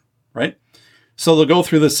agreement, right? So they'll go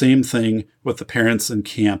through the same thing with the parents in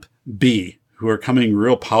Camp B who are coming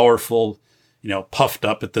real powerful, puffed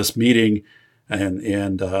up at this meeting.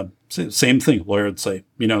 And same thing, lawyer would say,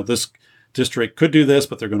 this district could do this,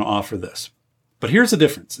 but they're going to offer this. But here's the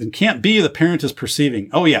difference. In Camp B, the parent is perceiving,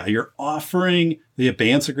 oh yeah, you're offering the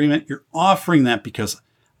abeyance agreement. You're offering that because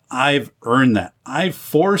I've earned that. I've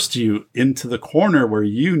forced you into the corner where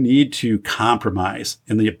you need to compromise.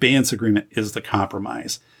 And the abeyance agreement is the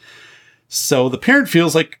compromise. So the parent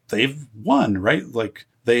feels like they've won, right? Like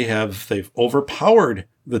they've overpowered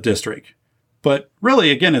the district. But really,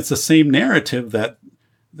 again, it's the same narrative that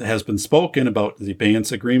has been spoken about the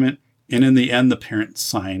abeyance agreement. And in the end, the parent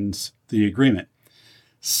signs the agreement.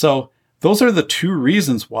 So those are the two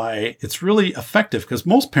reasons why it's really effective, because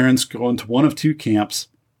most parents go into one of two camps.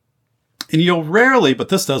 And you'll rarely, but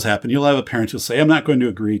this does happen, you'll have a parent who'll say, I'm not going to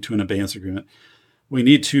agree to an abeyance agreement. We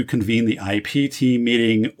need to convene the IEP team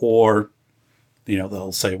meeting, or,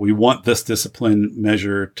 they'll say, we want this discipline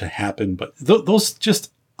measure to happen. But those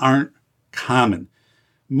just aren't common.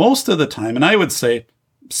 Most of the time, and I would say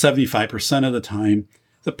 75% of the time,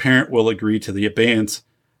 the parent will agree to the abeyance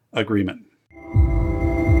agreement.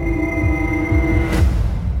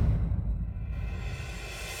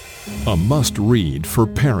 A must-read for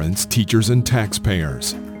parents, teachers, and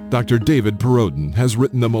taxpayers. Dr. David Perrodin has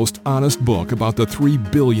written the most honest book about the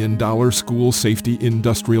 $3 billion school safety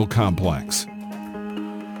industrial complex.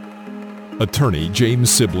 Attorney James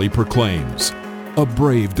Sibley proclaims, a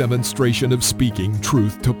brave demonstration of speaking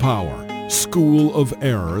truth to power. School of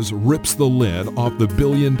Errors rips the lid off the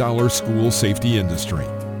billion-dollar school safety industry.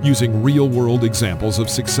 Using real-world examples of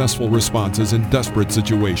successful responses in desperate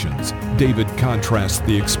situations, David contrasts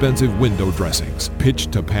the expensive window dressings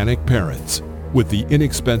pitched to panic parents with the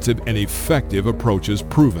inexpensive and effective approaches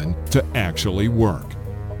proven to actually work.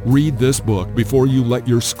 Read this book before you let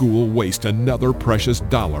your school waste another precious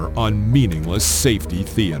dollar on meaningless safety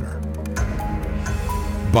theater.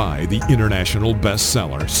 Buy the international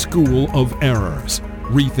bestseller, School of Errors,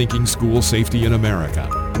 Rethinking School Safety in America,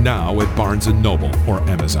 now at Barnes & Noble or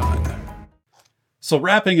Amazon. So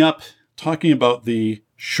wrapping up, talking about the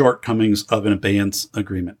shortcomings of an abeyance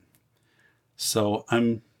agreement. So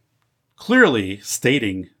I'm clearly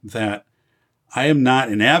stating that I am not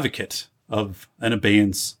an advocate of an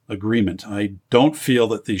abeyance agreement. I don't feel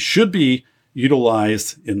that these should be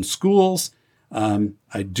utilized in schools.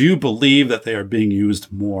 I do believe that they are being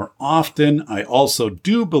used more often. I also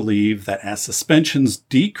do believe that as suspensions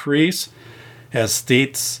decrease, as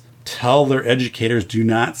states tell their educators do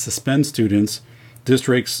not suspend students,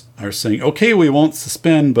 districts are saying, okay, we won't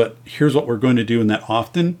suspend, but here's what we're going to do. And that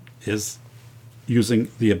often is using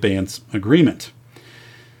the abeyance agreement.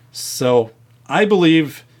 So I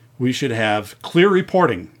believe we should have clear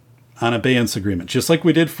reporting on abeyance agreement, just like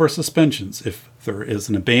we did for suspensions. If there is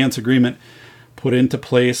an abeyance agreement put into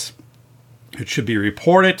place, it should be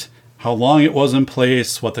reported how long it was in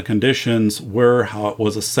place, what the conditions were, how it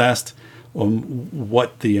was assessed,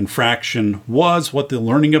 what the infraction was, what the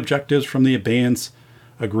learning objectives from the abeyance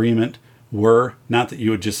agreement were. Not that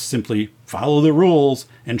you would just simply follow the rules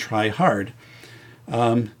and try hard.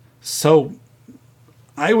 So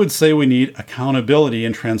I would say we need accountability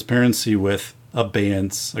and transparency with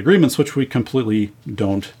abeyance agreements, which we completely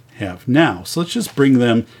don't have now. So let's just bring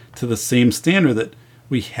them to the same standard that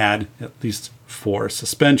we had at least for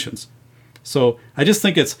suspensions. So I just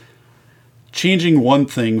think it's changing one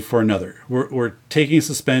thing for another. We're taking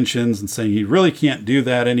suspensions and saying you really can't do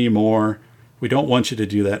that anymore. We don't want you to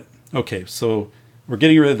do that. Okay, so we're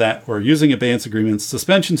getting rid of that. We're using abeyance agreements.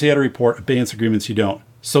 Suspensions you had to report, abeyance agreements you don't.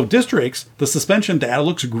 So districts, the suspension data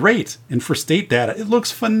looks great. And for state data, it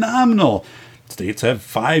looks phenomenal. States have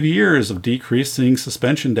 5 years of decreasing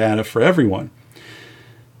suspension data for everyone.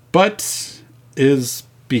 But is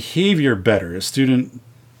behavior better? Is student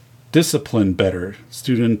discipline better?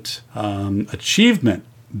 Student achievement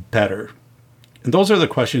better? And those are the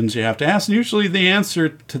questions you have to ask. And usually the answer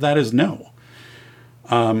to that is no.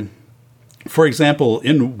 For example,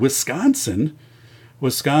 in Wisconsin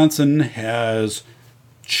has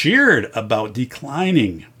cheered about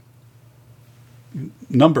declining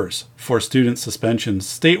numbers for student suspensions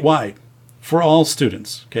statewide for all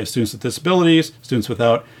students. Okay, students with disabilities, students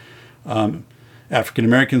without, African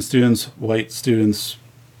American students, white students,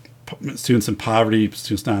 students in poverty,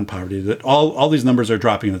 students non-poverty. That all these numbers are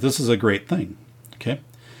dropping. That this is a great thing. Okay,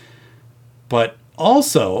 but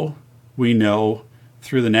also we know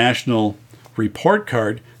through the national report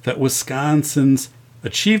card that Wisconsin's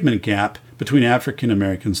achievement gap between African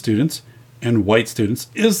American students and white students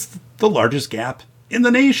is the largest gap in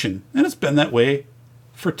the nation. And it's been that way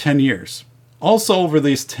for 10 years. Also, over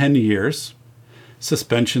these 10 years,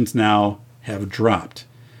 suspensions now have dropped.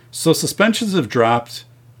 So suspensions have dropped.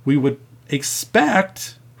 We would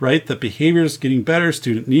expect, right, that behavior is getting better,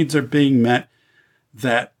 student needs are being met,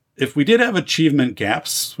 that if we did have achievement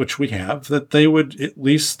gaps, which we have, that they would at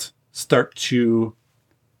least start to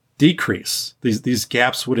decrease. These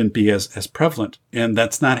gaps wouldn't be as prevalent, and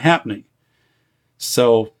that's not happening.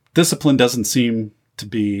 So discipline doesn't seem to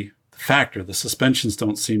be the factor. The suspensions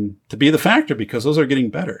don't seem to be the factor because those are getting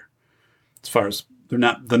better. As far as they're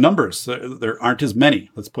not the numbers, there aren't as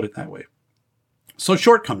many. Let's put it that way. So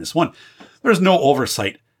shortcomings. One, there's no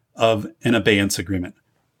oversight of an abeyance agreement.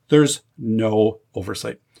 There's no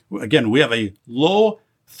oversight. Again, we have a low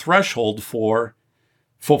threshold for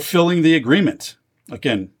fulfilling the agreement.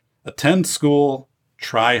 Again, attend school,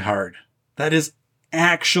 try hard. That is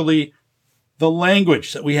actually the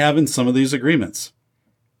language that we have in some of these agreements.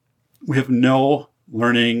 We have no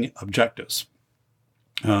learning objectives.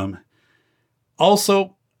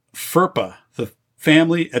 Also, FERPA, the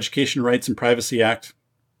Family Education Rights and Privacy Act,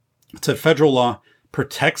 it's a federal law,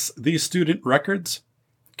 protects these student records.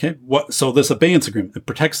 Okay, so this abeyance agreement, it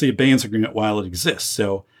protects the abeyance agreement while it exists.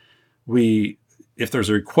 So if there's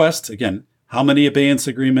a request, again, how many abeyance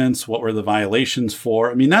agreements, what were the violations for?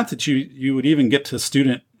 I mean, not that you would even get to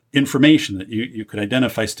student information, that you could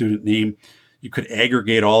identify student name, you could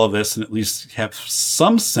aggregate all of this and at least have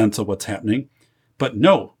some sense of what's happening. But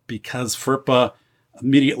no, because FERPA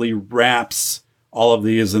immediately wraps all of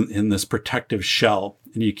these in this protective shell,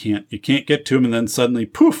 and you can't get to them, and then suddenly,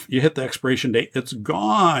 poof, you hit the expiration date, it's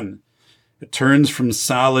gone. It turns from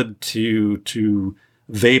solid to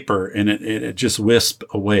vapor, and it just wisps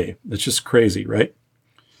away. It's just crazy, right?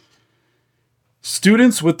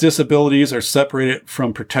 Students with disabilities are separated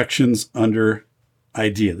from protections under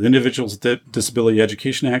IDEA, the Individuals with Disability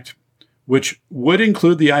Education Act, which would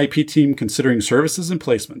include the IP team considering services and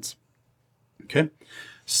placements. Okay,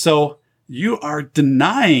 so you are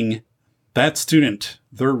denying that student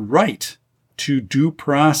their right to due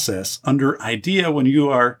process under IDEA when you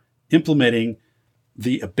are implementing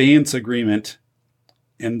the abeyance agreement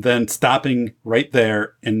and then stopping right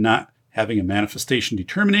there and not having a manifestation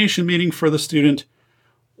determination meeting for the student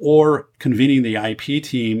or convening the IP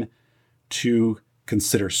team to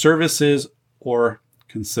consider services or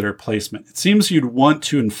consider placement. It seems you'd want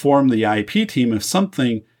to inform the IP team if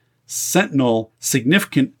something sentinel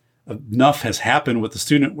significant enough has happened with the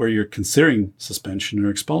student where you're considering suspension or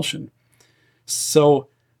expulsion. So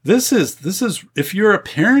this is if you're a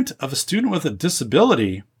parent of a student with a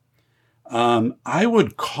disability, I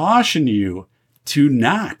would caution you to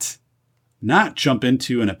not jump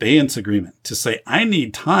into an abeyance agreement, to say, I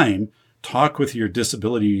need time, talk with your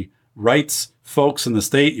disability rights folks in the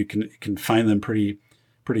state. You can find them pretty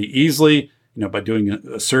easily, by doing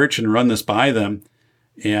a search and run this by them,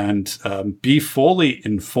 and be fully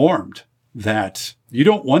informed that you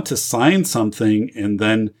don't want to sign something and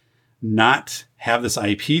then not have this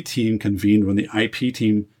IP team convened when the IP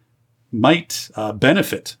team might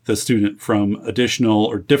benefit the student from additional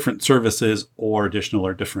or different services or additional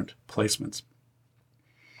or different placements.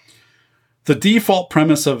 The default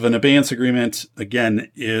premise of an abeyance agreement,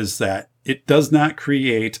 again, is that it does not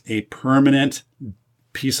create a permanent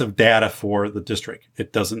piece of data for the district.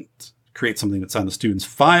 It doesn't create something that's on the student's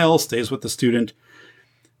file, stays with the student.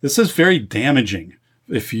 This is very damaging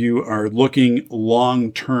if you are looking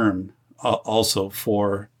long-term also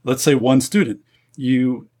for, let's say, one student.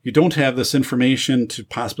 You don't have this information to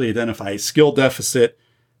possibly identify a skill deficit,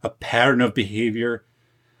 a pattern of behavior.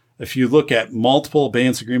 If you look at multiple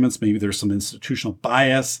abeyance agreements, maybe there's some institutional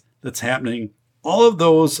bias that's happening. All of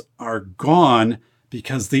those are gone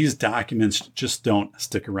because these documents just don't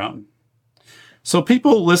stick around. So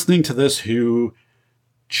people listening to this who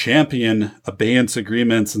champion abeyance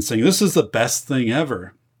agreements and saying this is the best thing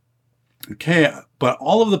ever. Okay, but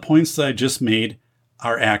all of the points that I just made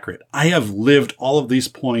are accurate. I have lived all of these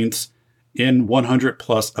points in 100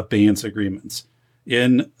 plus abeyance agreements,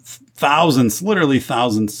 in thousands, literally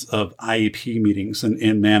thousands of IEP meetings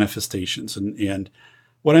and manifestations. And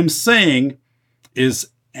what I'm saying is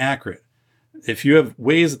accurate. If you have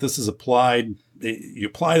ways that this is applied, you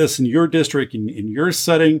apply this in your district, in your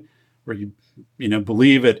setting, where you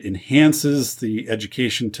believe it enhances the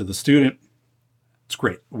education to the student, it's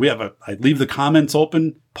great. I leave the comments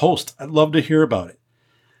open, post. I'd love to hear about it.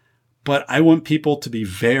 But I want people to be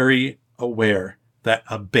very aware that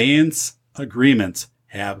abeyance agreements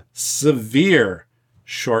have severe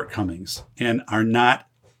shortcomings and are not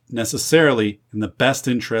necessarily in the best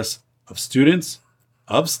interests of students,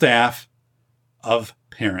 of staff, of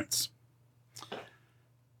parents.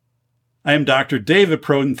 I am Dr. David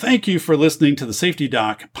Proden. Thank you for listening to the Safety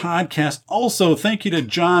Doc podcast. Also, thank you to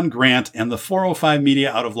John Grant and the 405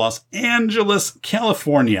 Media out of Los Angeles,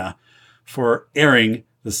 California, for airing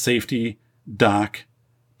the Safety Doc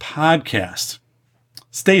podcast.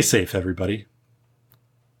 Stay safe, everybody.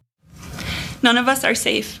 None of us are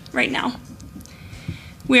safe right now.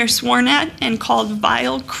 We are sworn at and called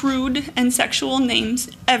vile, crude, and sexual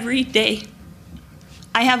names every day.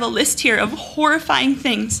 I have a list here of horrifying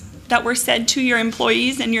things that were said to your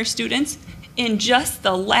employees and your students in just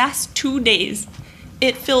the last 2 days.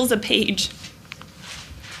 It fills a page.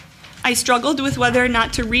 I struggled with whether or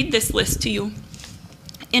not to read this list to you.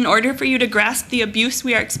 In order for you to grasp the abuse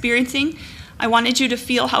we are experiencing, I wanted you to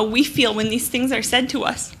feel how we feel when these things are said to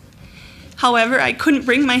us. However, I couldn't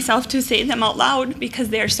bring myself to say them out loud because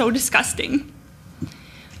they are so disgusting.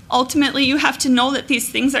 Ultimately, you have to know that these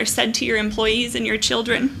things are said to your employees and your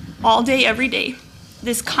children all day, every day.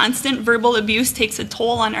 This constant verbal abuse takes a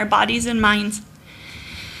toll on our bodies and minds.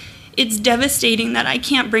 It's devastating that I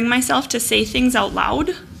can't bring myself to say things out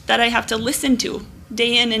loud that I have to listen to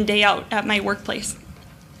day in and day out at my workplace.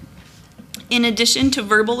 In addition to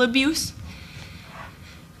verbal abuse,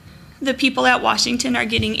 the people at Washington are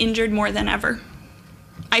getting injured more than ever.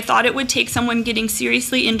 I thought it would take someone getting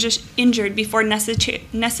seriously injured before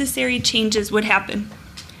necessary changes would happen.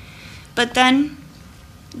 But then,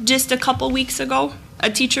 just a couple weeks ago, a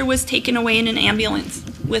teacher was taken away in an ambulance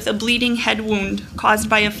with a bleeding head wound caused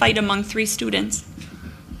by a fight among 3 students.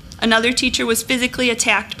 Another teacher was physically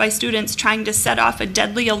attacked by students trying to set off a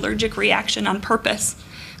deadly allergic reaction on purpose,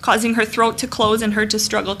 causing her throat to close and her to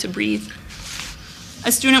struggle to breathe.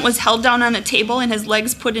 A student was held down on a table and his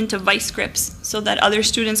legs put into vice grips so that other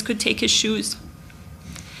students could take his shoes.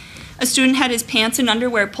 A student had his pants and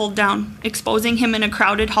underwear pulled down, exposing him in a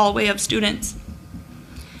crowded hallway of students.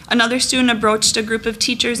 Another student approached a group of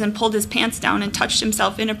teachers and pulled his pants down and touched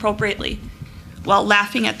himself inappropriately while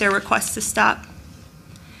laughing at their requests to stop.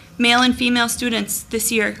 Male and female students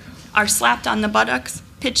this year are slapped on the buttocks,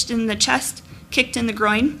 pitched in the chest, kicked in the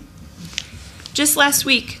groin. Just last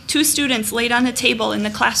week, 2 students laid on a table in the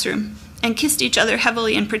classroom and kissed each other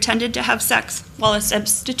heavily and pretended to have sex while a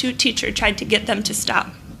substitute teacher tried to get them to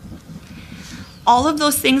stop. All of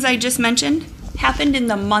those things I just mentioned happened in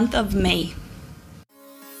the month of May.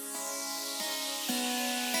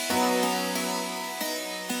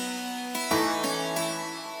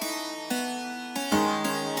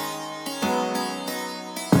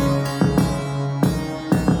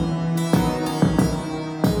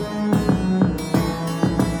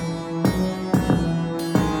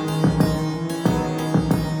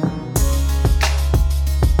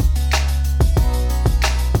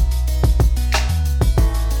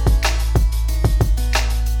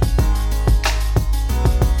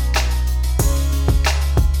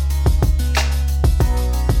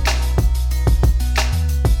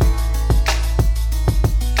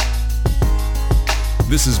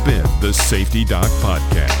 This has been the Safety Doc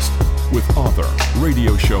Podcast with author,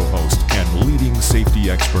 radio show host, and leading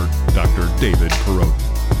safety expert, Dr. David Perotin.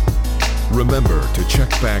 Remember to check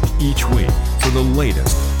back each week for the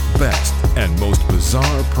latest, best and most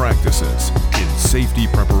bizarre practices in safety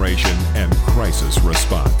preparation and crisis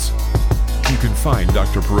response. You can find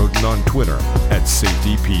Dr. Perrotin on Twitter at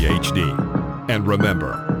SafetyPhD. And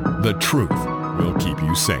remember, the truth will keep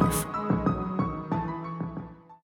you safe.